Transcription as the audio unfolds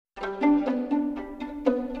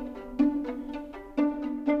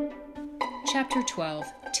Chapter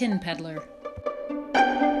 12, Tin Peddler.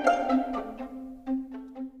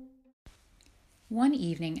 One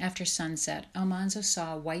evening after sunset, Almanzo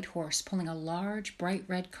saw a white horse pulling a large, bright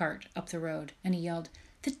red cart up the road, and he yelled,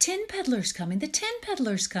 "The Tin Peddler's coming! The Tin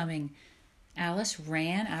Peddler's coming!" Alice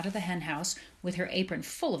ran out of the hen house with her apron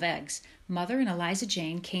full of eggs. Mother and Eliza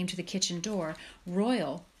Jane came to the kitchen door.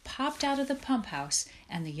 Royal popped out of the pump house,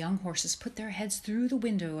 and the young horses put their heads through the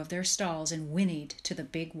window of their stalls and whinnied to the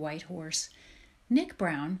big white horse. Nick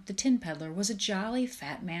Brown, the Tin Peddler, was a jolly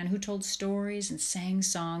fat man who told stories and sang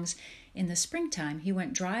songs. In the springtime he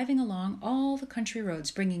went driving along all the country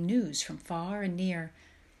roads, bringing news from far and near.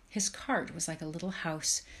 His cart was like a little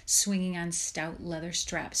house, swinging on stout leather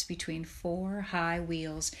straps between four high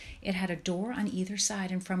wheels. It had a door on either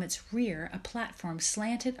side, and from its rear a platform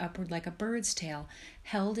slanted upward like a bird's tail,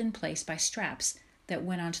 held in place by straps that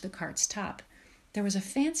went onto the cart's top. There was a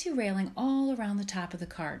fancy railing all around the top of the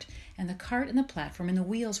cart, and the cart and the platform and the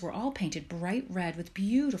wheels were all painted bright red with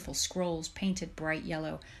beautiful scrolls painted bright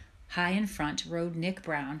yellow. High in front rode Nick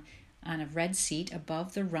Brown on a red seat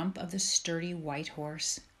above the rump of the sturdy white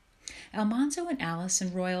horse. Almanzo and Alice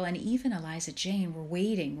and Royal and even Eliza Jane were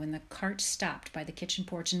waiting when the cart stopped by the kitchen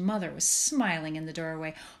porch, and Mother was smiling in the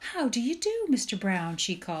doorway. "How do you do, Mr. Brown?"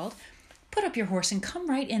 she called. "Put up your horse and come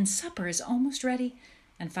right in. Supper is almost ready."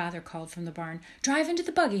 And Father called from the barn, "Drive into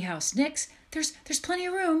the buggy house, Nix. There's plenty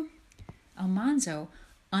of room." Almanzo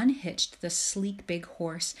unhitched the sleek big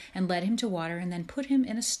horse and led him to water, and then put him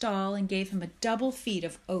in a stall and gave him a double feed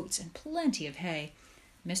of oats and plenty of hay.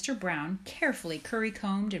 Mr. Brown carefully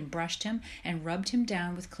curry-combed and brushed him and rubbed him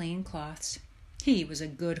down with clean cloths. He was a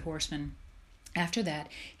good horseman. After that,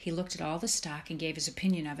 he looked at all the stock and gave his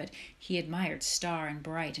opinion of it. He admired Star and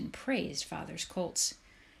Bright and praised Father's colts.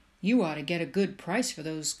 "You ought to get a good price for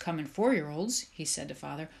those coming 4-year-olds, he said to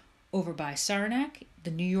Father. "Over by Saranac,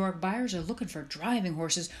 the New York buyers are looking for driving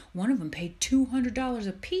horses. One of them paid $200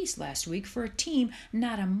 apiece last week for a team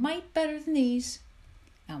not a mite better than these."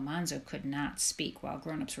 Almanzo could not speak while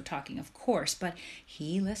grown-ups were talking, of course, but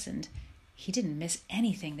he listened. He didn't miss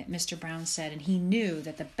anything that Mr. Brown said, and he knew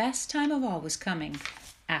that the best time of all was coming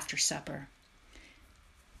after supper.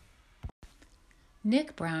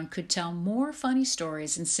 Nick Brown could tell more funny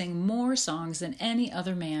stories and sing more songs than any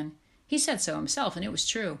other man. He said so himself, and it was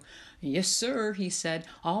true. "Yes, sir," he said,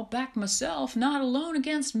 "I'll back myself, not alone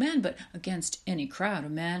against men, but against any crowd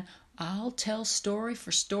of men. I'll tell story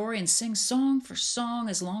for story and sing song for song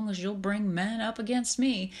as long as you'll bring men up against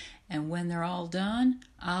me. And when they're all done,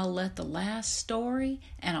 I'll let the last story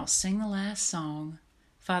and I'll sing the last song."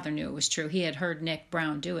 Father knew it was true. He had heard Nick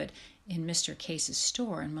Brown do it in Mr. Case's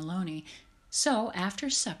store in Maloney. So after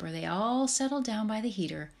supper they all settled down by the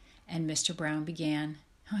heater, and Mr. Brown began.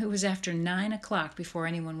 It was after 9 o'clock before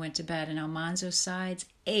anyone went to bed, and Almanzo's sides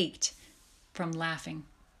ached from laughing.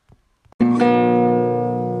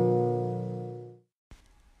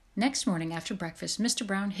 Next morning after breakfast, Mr.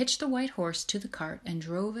 Brown hitched the white horse to the cart and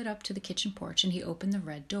drove it up to the kitchen porch, and he opened the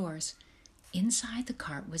red doors. Inside the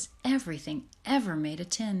cart was everything ever made of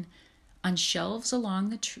tin. On shelves along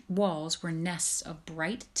the walls were nests of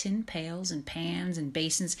bright tin pails and pans and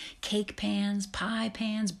basins, cake pans, pie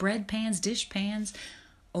pans, bread pans, dish pans.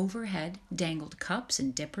 Overhead dangled cups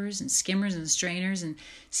and dippers and skimmers and strainers and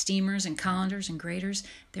steamers and colanders and graters.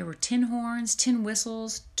 There were tin horns, tin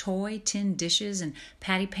whistles, toy tin dishes and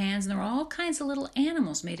patty pans, and there were all kinds of little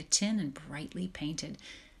animals made of tin and brightly painted.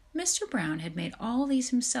 Mr. Brown had made all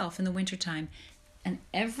these himself in the wintertime, and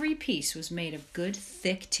every piece was made of good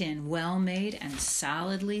thick tin, well made and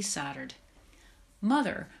solidly soldered.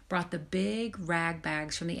 Mother brought the big rag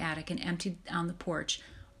bags from the attic and emptied on the porch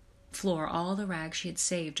floor all the rags she had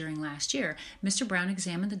saved during last year. Mr. Brown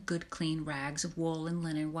examined the good clean rags of wool and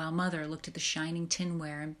linen, while Mother looked at the shining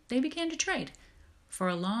tinware, and they began to trade. For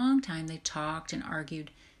a long time they talked and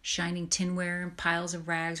argued. Shining tinware and piles of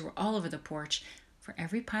rags were all over the porch. For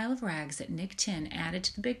every pile of rags that Nick Tin added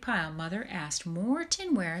to the big pile, Mother asked more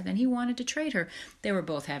tinware than he wanted to trade her. They were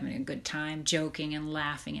both having a good time, joking and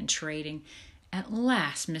laughing and trading. At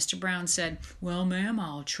last, Mr. Brown said, "Well, ma'am,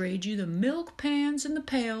 I'll trade you the milk pans and the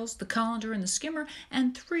pails, the colander and the skimmer,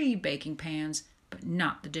 and 3 baking pans, but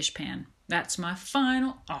not the dish pan. That's my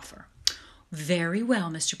final offer." "Very well,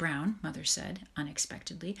 Mr. Brown," Mother said,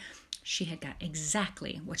 unexpectedly. She had got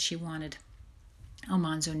exactly what she wanted.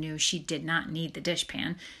 Almanzo knew she did not need the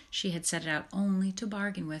dishpan. She had set it out only to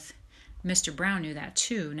bargain with. Mr. Brown knew that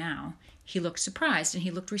too now. He looked surprised, and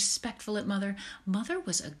he looked respectful at Mother. Mother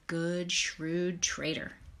was a good, shrewd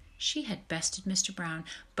trader. She had bested Mr. Brown,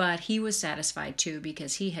 but he was satisfied too,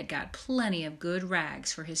 because he had got plenty of good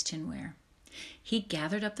rags for his tinware. He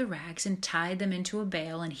gathered up the rags and tied them into a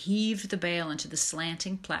bale and heaved the bale into the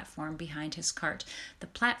slanting platform behind his cart. The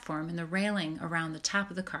platform and the railing around the top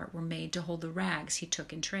of the cart were made to hold the rags he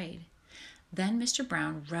took in trade. Then Mr.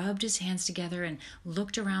 Brown rubbed his hands together and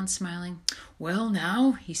looked around smiling. "Well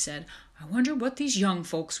now," he said, "I wonder what these young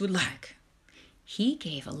folks would like." He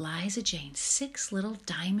gave Eliza Jane 6 little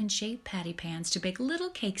diamond-shaped patty pans to bake little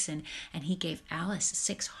cakes in, and he gave Alice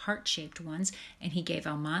 6 heart-shaped ones, and he gave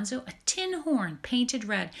Almanzo a tin horn painted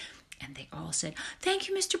red, and they all said, "Thank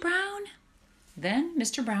you, Mr. Brown." Then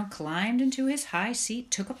Mr. Brown climbed into his high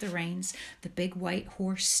seat, took up the reins. The big white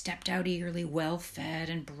horse stepped out eagerly, well fed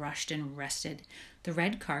and brushed and rested. The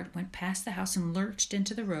red cart went past the house and lurched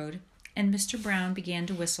into the road, and Mr. Brown began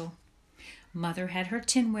to whistle. Mother had her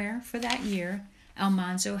tinware for that year.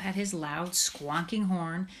 Almanzo had his loud squonking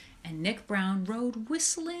horn, and Nick Brown rode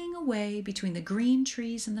whistling away between the green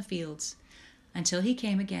trees and the fields. Until he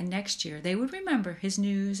came again next year, they would remember his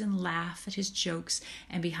news and laugh at his jokes,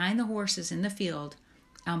 and behind the horses in the field,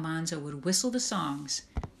 Almanzo would whistle the songs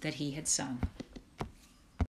that he had sung.